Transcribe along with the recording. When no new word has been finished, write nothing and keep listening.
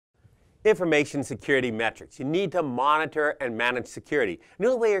Information security metrics. You need to monitor and manage security. And the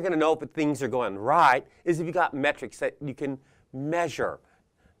only way you're going to know if things are going right is if you got metrics that you can measure.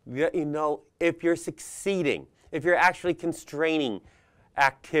 You know if you're succeeding, if you're actually constraining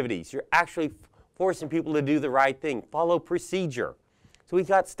activities, you're actually forcing people to do the right thing, follow procedure. So we've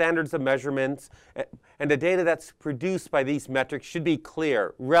got standards of measurements, and the data that's produced by these metrics should be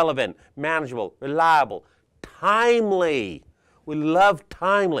clear, relevant, manageable, reliable, timely. We love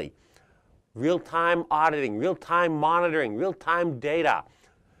timely. Real-time auditing, real-time monitoring, real-time data.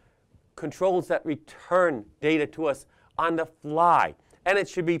 Controls that return data to us on the fly. And it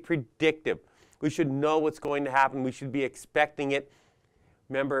should be predictive. We should know what's going to happen. We should be expecting it.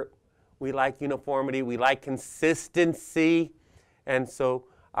 Remember, we like uniformity. We like consistency. And so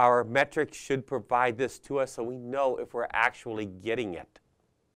our metrics should provide this to us so we know if we're actually getting it.